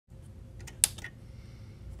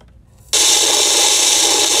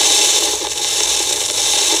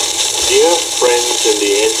friends in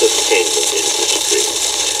the entertainment industry,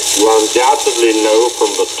 you undoubtedly know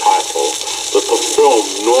from the title that the film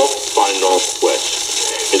North by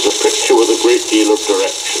Northwest is a picture with a great deal of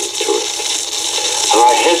direction to it. And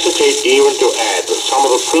I hesitate even to add that some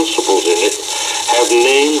of the principals in it have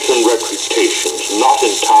names and reputations not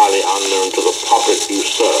entirely unknown to the public you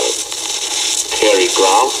serve. Cary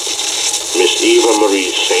Grant, Miss Eva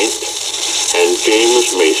Marie Saint, and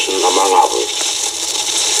James Mason, among others.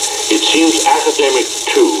 It seems academic,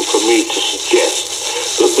 too, for me to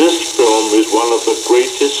suggest that this film is one of the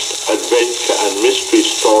greatest adventure and mystery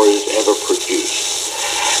stories ever produced,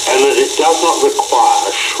 and that it does not require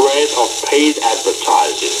a shred of paid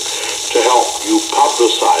advertising to help you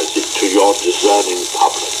publicize it to your discerning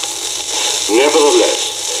public. Nevertheless,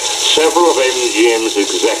 several of MGM's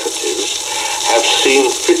executives have seen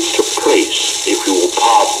fit to place, if you will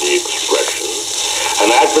pardon the expression,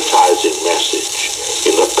 an advertising message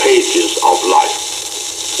in the pages of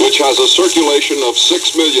Life, which has a circulation of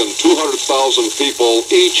 6,200,000 people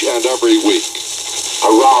each and every week. A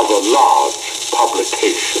rather large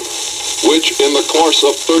publication, which in the course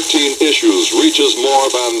of 13 issues reaches more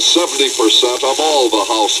than 70% of all the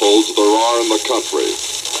households there are in the country.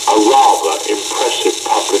 A rather impressive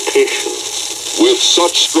publication. With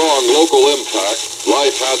such strong local impact,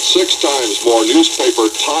 Life had 6 times more newspaper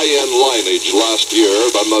tie-in lineage last year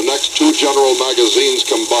than the next 2 general magazines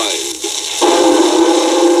combined.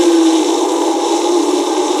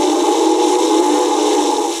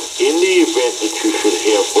 In the event that you should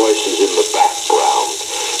hear voices in the background,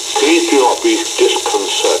 please do not be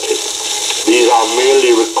disconcerted. These are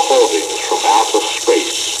merely recordings from outer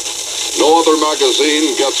space. No other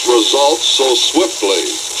magazine gets results so swiftly,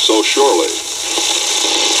 so surely.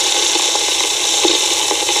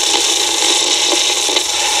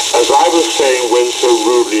 As I was saying when so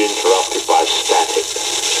rudely interrupted by static,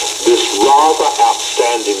 this rather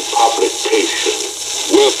outstanding publication,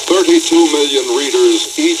 with 32 million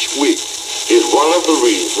readers each week, is one of the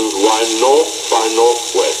reasons why North by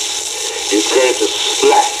Northwest is going to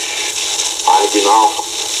slash, I've been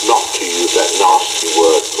asked not to use that nasty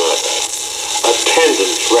word murder,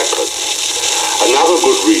 attendance records. Another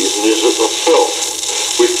good reason is that the film,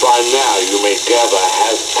 which by now you may gather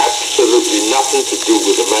has absolutely nothing to do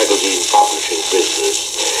with the magazine publishing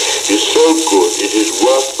business, is so good it is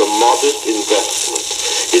worth the modest investment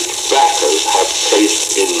its backers have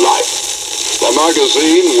placed in Life. The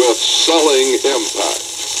magazine with selling impact,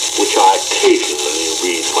 which I occasionally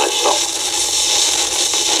read myself.